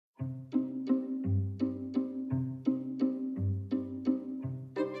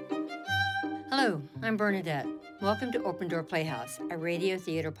Hello, I'm Bernadette. Welcome to Open Door Playhouse, a radio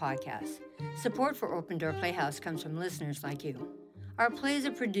theater podcast. Support for Open Door Playhouse comes from listeners like you. Our plays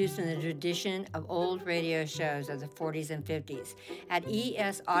are produced in the tradition of old radio shows of the 40s and 50s at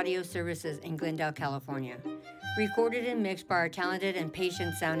ES Audio Services in Glendale, California. Recorded and mixed by our talented and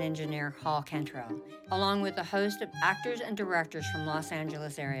patient sound engineer, Hall Cantrell, along with a host of actors and directors from Los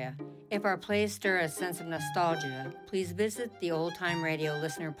Angeles area. If our plays stir a sense of nostalgia, please visit the Old Time Radio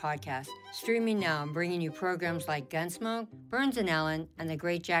Listener Podcast, streaming now and bringing you programs like Gunsmoke, Burns and Allen, and The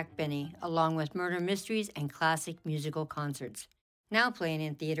Great Jack Benny, along with murder mysteries and classic musical concerts. Now playing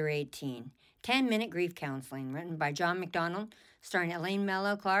in Theater 18, 10-Minute Grief Counseling, written by John McDonald, starring Elaine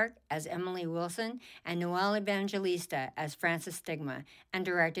Mello Clark as Emily Wilson and Noelle Evangelista as Frances Stigma, and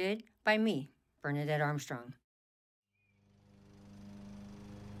directed by me, Bernadette Armstrong.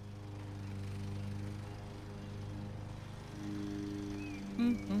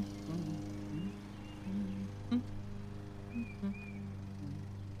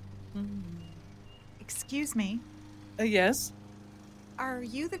 Excuse me. Yes? Are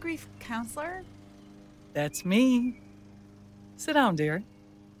you the grief counselor? That's me. Sit down, dear.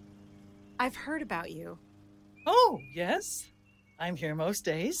 I've heard about you. Oh, yes. I'm here most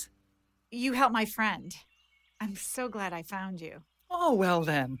days. You helped my friend. I'm so glad I found you. Oh, well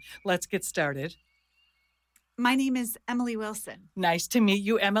then, let's get started. My name is Emily Wilson. Nice to meet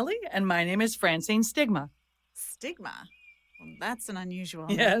you, Emily, and my name is Francine Stigma. Stigma? Well, that's an unusual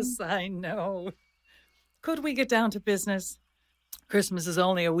Yes, name. I know. Could we get down to business? Christmas is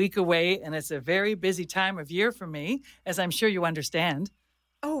only a week away, and it's a very busy time of year for me, as I'm sure you understand.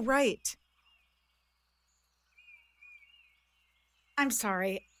 Oh, right. I'm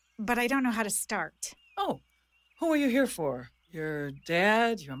sorry, but I don't know how to start. Oh, who are you here for? Your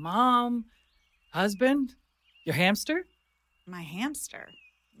dad, your mom, husband, your hamster? My hamster?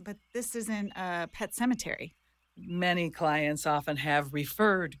 But this isn't a pet cemetery. Many clients often have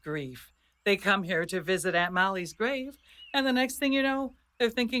referred grief. They come here to visit Aunt Molly's grave, and the next thing you know, they're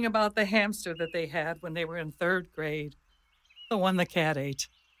thinking about the hamster that they had when they were in 3rd grade, the one the cat ate.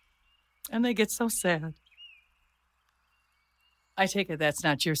 And they get so sad. I take it that's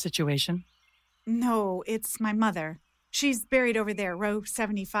not your situation. No, it's my mother. She's buried over there, row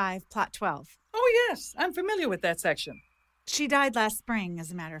 75, plot 12. Oh, yes, I'm familiar with that section. She died last spring,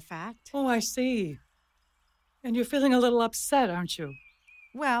 as a matter of fact. Oh, I see. And you're feeling a little upset, aren't you?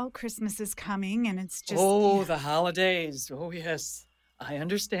 Well, Christmas is coming, and it's just... Oh, the holidays. Oh, yes. I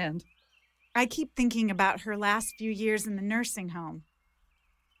understand. I keep thinking about her last few years in the nursing home.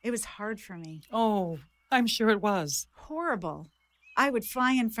 It was hard for me. Oh, I'm sure it was. Horrible. I would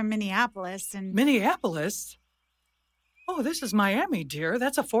fly in from Minneapolis and... Minneapolis? Oh, this is Miami, dear.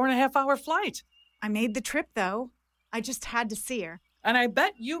 That's a 4.5-hour flight. I made the trip, though. I just had to see her. And I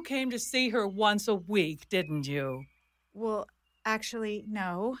bet you came to see her once a week, didn't you? Well, actually,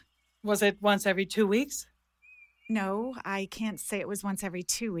 no. Was it once every 2 weeks? No, I can't say it was once every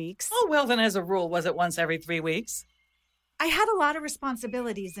 2 weeks. Oh, well, then as a rule, was it once every 3 weeks? I had a lot of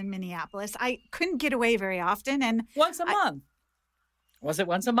responsibilities in Minneapolis. I couldn't get away very often, and... Once a month? Was it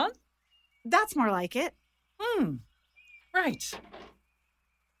once a month? That's more like it. Right.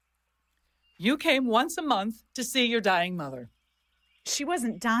 You came once a month to see your dying mother. She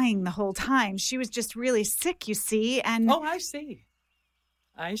wasn't dying the whole time. She was just really sick, you see, and... Oh, I see.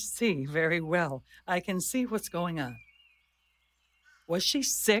 I see very well. I can see what's going on. Was she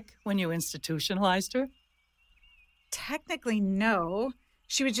sick when you institutionalized her? Technically, no.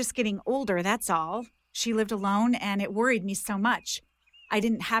 She was just getting older, that's all. She lived alone, and it worried me so much. I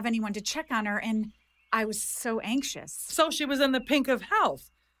didn't have anyone to check on her, and I was so anxious. So she was in the pink of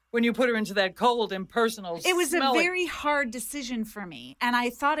health when you put her into that cold, impersonal, It was smelly... a very hard decision for me, and I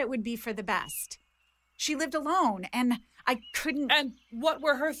thought it would be for the best. She lived alone, and I couldn't... And what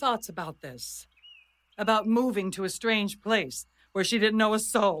were her thoughts about this? About moving to a strange place where she didn't know a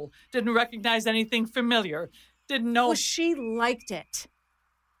soul, didn't recognize anything familiar, didn't know... Well, she liked it.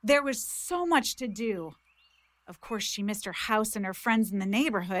 There was so much to do. Of course, she missed her house and her friends in the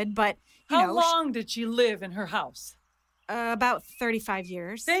neighborhood, but, How long did she live in her house? About 35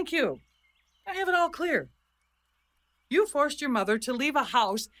 years. Thank you. I have it all clear. You forced your mother to leave a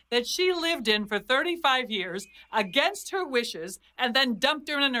house that she lived in for 35 years against her wishes and then dumped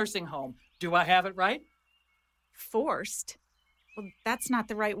her in a nursing home. Do I have it right? Forced? Well, that's not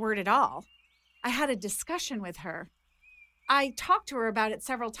the right word at all. I had a discussion with her. I talked to her about it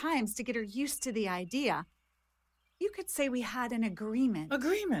several times to get her used to the idea. You could say we had an agreement.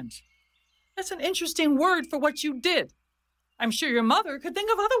 Agreement? That's an interesting word for what you did. I'm sure your mother could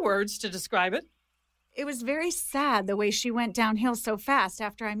think of other words to describe it. It was very sad the way she went downhill so fast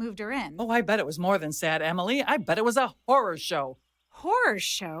after I moved her in. Oh, I bet it was more than sad, Emily. I bet it was a horror show. Horror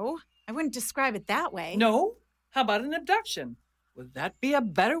show? I wouldn't describe it that way. No? How about an abduction? Would that be a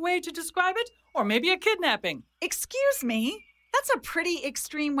better way to describe it? Or maybe a kidnapping? Excuse me? That's a pretty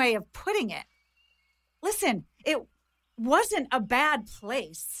extreme way of putting it. Listen, it wasn't a bad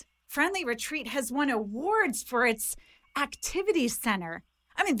place. Friendly Retreat has won awards for its activity center.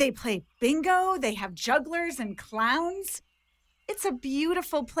 I mean, they play bingo, they have jugglers and clowns. It's a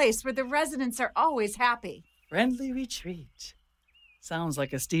beautiful place where the residents are always happy. Friendly Retreat. Sounds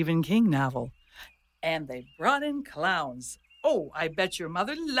like a Stephen King novel. And they brought in clowns. Oh, I bet your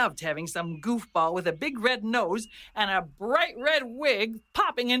mother loved having some goofball with a big red nose and a bright red wig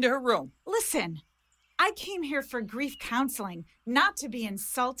popping into her room. Listen, I came here for grief counseling, not to be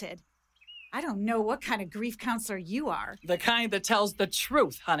insulted. I don't know what kind of grief counselor you are. The kind that tells the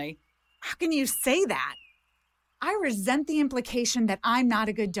truth, honey. How can you say that? I resent the implication that I'm not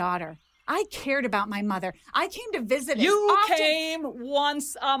a good daughter. I cared about my mother. I came to visit as You often... came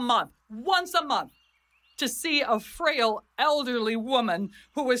once a month, to see a frail, elderly woman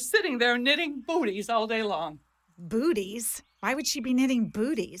who was sitting there knitting booties all day long. Booties? Why would she be knitting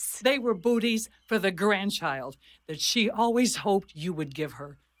booties? They were booties for the grandchild that she always hoped you would give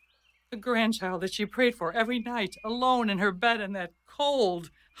her. The grandchild that she prayed for every night, alone in her bed in that cold,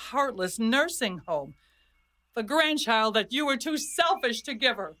 heartless nursing home. The grandchild that you were too selfish to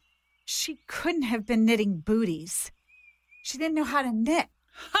give her. She couldn't have been knitting booties. She didn't know how to knit.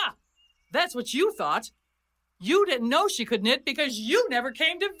 Ha! That's what you thought. You didn't know she could knit because you never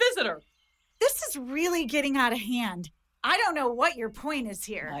came to visit her. This is really getting out of hand. I don't know what your point is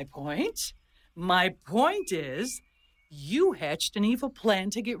here. My point is, you hatched an evil plan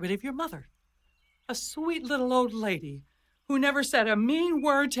to get rid of your mother. A sweet little old lady who never said a mean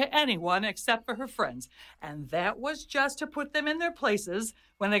word to anyone except for her friends. And that was just to put them in their places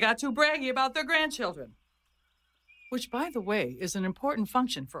when they got too braggy about their grandchildren. Which, by the way, is an important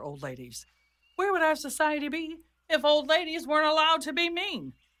function for old ladies. Where would our society be if old ladies weren't allowed to be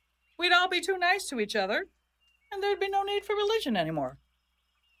mean? We'd all be too nice to each other, and there'd be no need for religion anymore.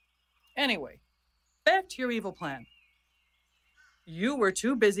 Anyway, back to your evil plan. You were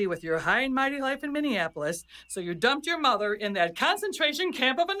too busy with your high and mighty life in Minneapolis, so you dumped your mother in that concentration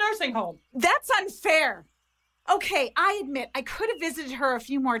camp of a nursing home. That's unfair. Okay, I admit I could have visited her a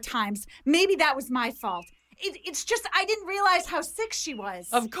few more times. Maybe that was my fault. It's just I didn't realize how sick she was.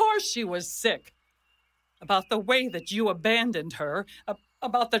 Of course she was sick. About the way that you abandoned her,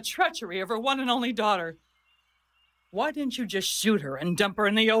 about the treachery of her one and only daughter. Why didn't you just shoot her and dump her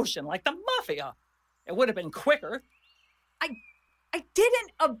in the ocean like the mafia? It would have been quicker. I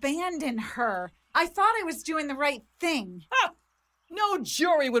didn't abandon her. I thought I was doing the right thing. Ha! No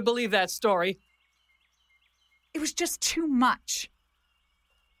jury would believe that story. It was just too much.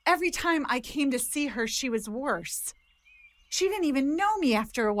 Every time I came to see her, she was worse. She didn't even know me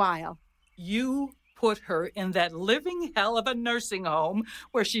after a while. You put her in that living hell of a nursing home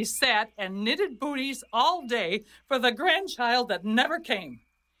where she sat and knitted booties all day for the grandchild that never came.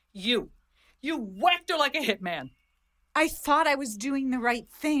 You whacked her like a hitman. I thought I was doing the right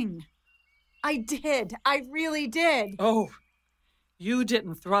thing. I did. I really did. Oh, you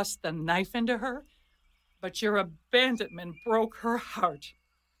didn't thrust the knife into her, but your abandonment broke her heart.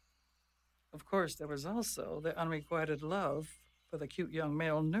 Of course, there was also the unrequited love for the cute young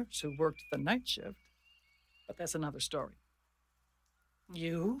male nurse who worked the night shift. But that's another story.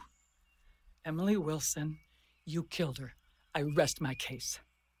 You, Emily Wilson, you killed her. I rest my case.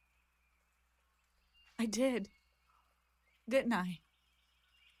 I did. Didn't I?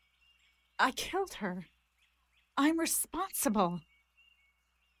 I killed her. I'm responsible.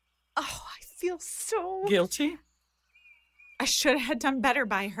 Oh, I feel so... Guilty? I should have done better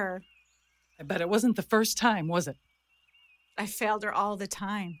by her. I bet it wasn't the first time, was it? I failed her all the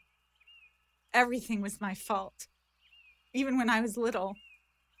time. Everything was my fault. Even when I was little,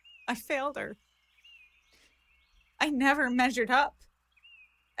 I failed her. I never measured up.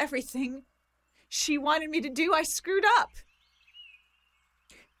 Everything she wanted me to do, I screwed up.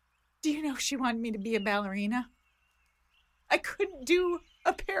 Do you know she wanted me to be a ballerina? I couldn't do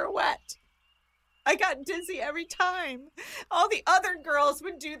a pirouette. I got dizzy every time. All the other girls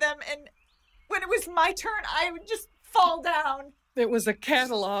would do them, and when it was my turn, I would just fall down. It was a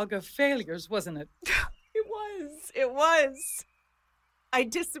catalog of failures, wasn't it? It was. I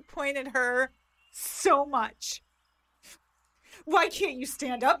disappointed her so much. Why can't you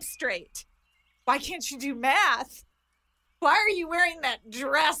stand up straight? Why can't you do math? Why are you wearing that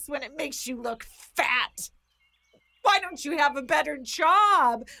dress when it makes you look fat? Why don't you have a better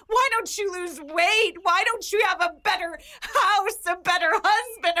job? Why don't you lose weight? Why don't you have a better house, a better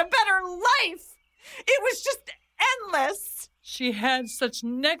husband, a better life? It was just endless. She had such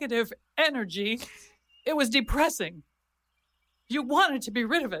negative energy. It was depressing. You wanted to be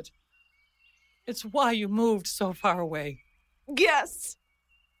rid of it. It's why you moved so far away. Yes.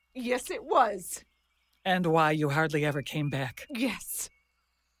 Yes, it was. And why you hardly ever came back. Yes.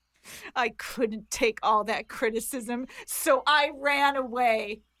 I couldn't take all that criticism, so I ran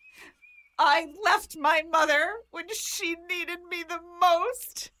away. I left my mother when she needed me the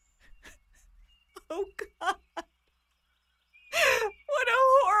most. Oh, God. What a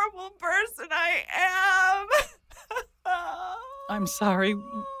horrible person I am. I'm sorry.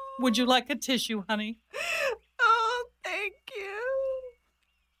 Would you like a tissue, honey? Oh, thank you.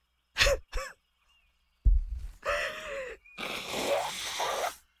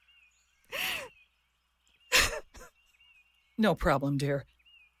 No problem, dear.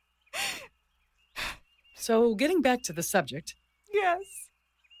 So, getting back to the subject. Yes.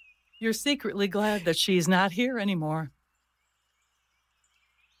 You're secretly glad that she's not here anymore.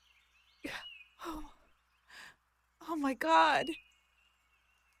 Oh my God.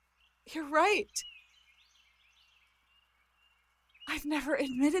 You're right. I've never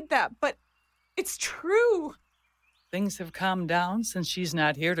admitted that, but it's true. Things have calmed down since she's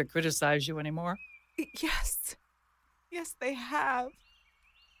not here to criticize you anymore. Yes. Yes, they have.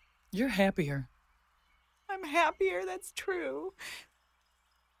 You're happier. I'm happier, that's true.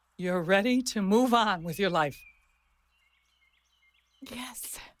 You're ready to move on with your life.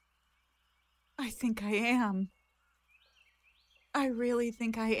 Yes. I think I am. I really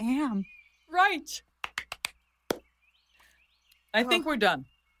think I am. Right. I think we're done.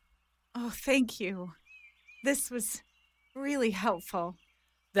 Oh, thank you. This was really helpful.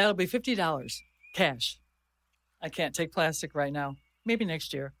 That'll be $50, cash. I can't take plastic right now. Maybe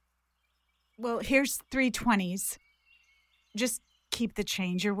next year. Well, here's 3 20s. Just keep the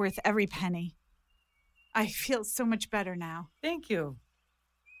change. You're worth every penny. I feel so much better now. Thank you.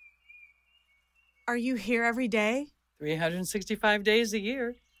 Are you here every day? 365 days a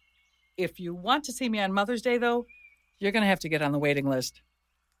year. If you want to see me on Mother's Day, though, you're going to have to get on the waiting list.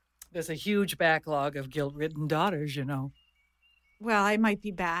 There's a huge backlog of guilt-ridden daughters, you know. Well, I might be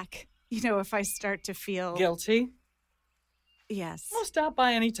back. You know, if I start to feel... Guilty? Yes. Well, stop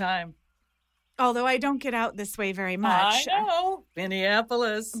by any time. Although I don't get out this way very much. I know.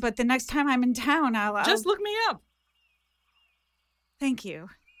 Minneapolis. But the next time I'm in town, I'll... Just look me up. Thank you.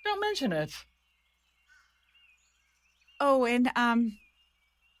 Don't mention it. Oh, and,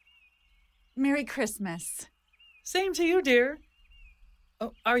 Merry Christmas. Same to you, dear.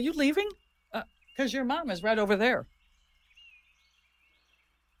 Oh, are you leaving? 'Cause your mom is right over there.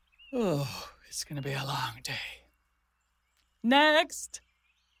 Oh, it's going to be a long day. Next.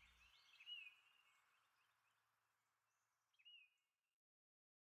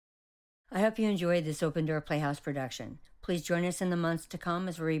 I hope you enjoyed this Open Door Playhouse production. Please join us in the months to come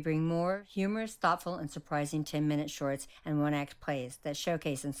as we bring more humorous, thoughtful, and surprising 10-minute shorts and one-act plays that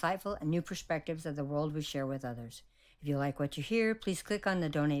showcase insightful and new perspectives of the world we share with others. If you like what you hear, please click on the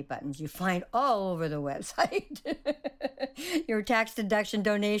donate buttons you find all over the website. Your tax deduction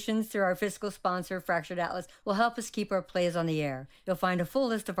donations through our fiscal sponsor, Fractured Atlas, will help us keep our plays on the air. You'll find a full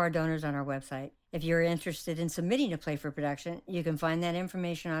list of our donors on our website. If you're interested in submitting a play for production, you can find that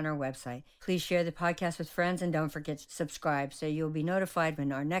information on our website. Please share the podcast with friends and don't forget to subscribe so you'll be notified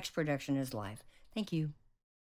when our next production is live. Thank you.